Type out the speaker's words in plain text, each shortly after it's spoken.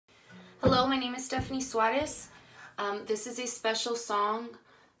Hello, my name is Stephanie Suarez. This is a special song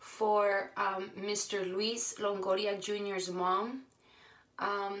for Mr. Luis Longoria Jr.'s mom.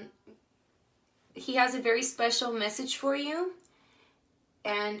 He has a very special message for you,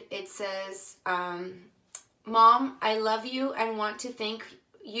 and it says, Mom, I love you and want to thank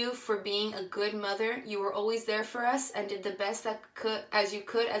you for being a good mother. You were always there for us and did the best as you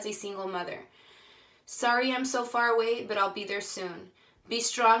could as a single mother. Sorry I'm so far away, but I'll be there soon. Be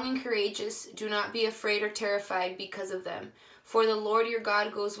strong and courageous. Do not be afraid or terrified because of them. For the Lord your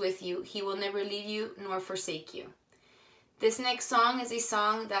God goes with you. He will never leave you nor forsake you. This next song is a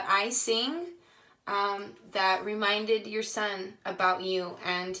song that I sing that reminded your son about you,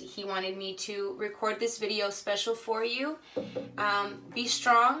 and he wanted me to record this video special for you. Be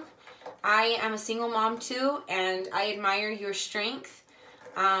strong. I am a single mom too, and I admire your strength.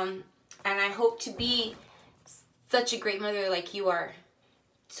 And I hope to be such a great mother like you are,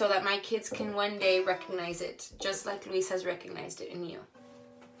 so that my kids can one day recognize it, just like Luis has recognized it in you.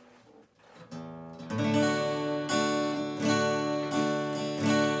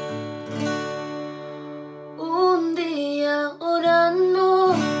 Un día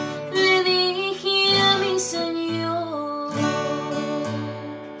orando le dije a mi Señor,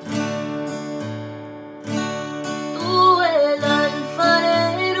 tú el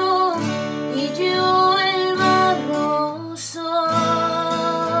alfarero y yo el barro soy.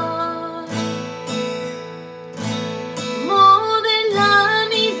 Modela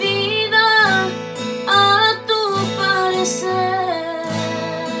mi vida a tu parecer.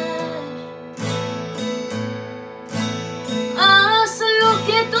 Haz lo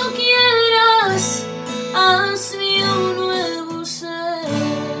que tú quieras, hazme un nuevo ser.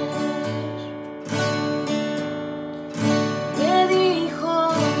 Me dijo,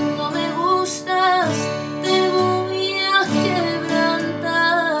 no me gustas, te voy a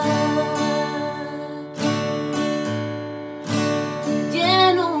quebrantar.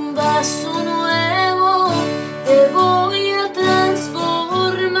 Lleno un vaso nuevo, te voy a transformar.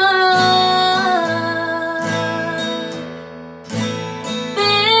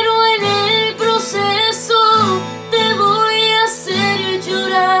 Pero en el proceso te voy a hacer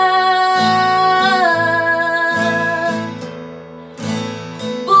llorar,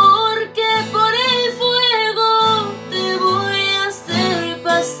 porque por el fuego te voy a hacer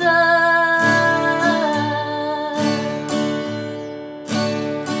pasar.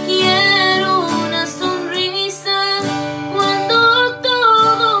 Quiero una sonrisa cuando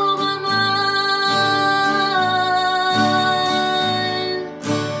todo va mal.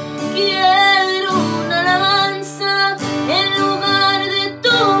 Quiero una alabanza en lugar de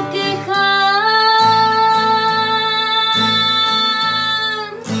tu quejar.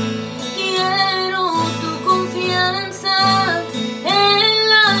 Quiero tu confianza en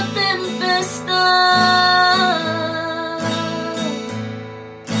la tempestad.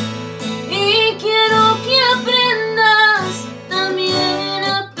 Y quiero que aprendas también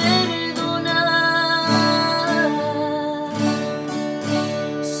a perdonar.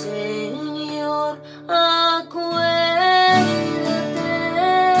 Señor,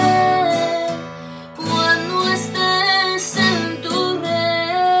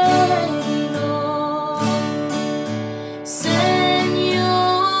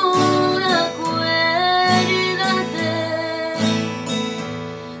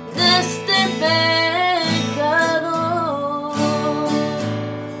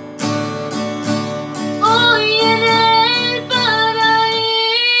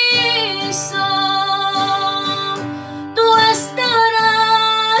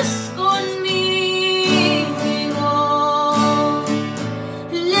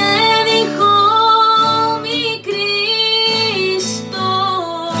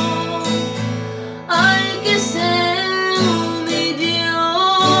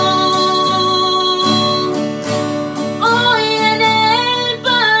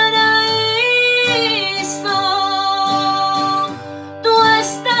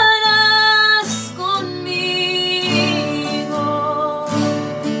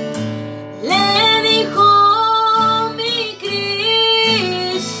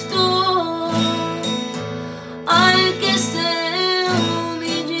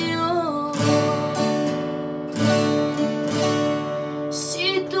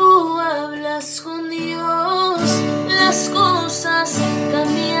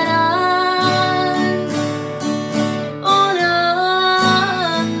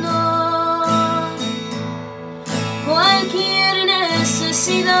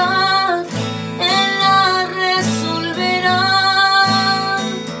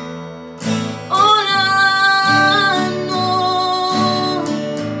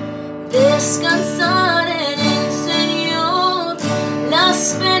 descansar.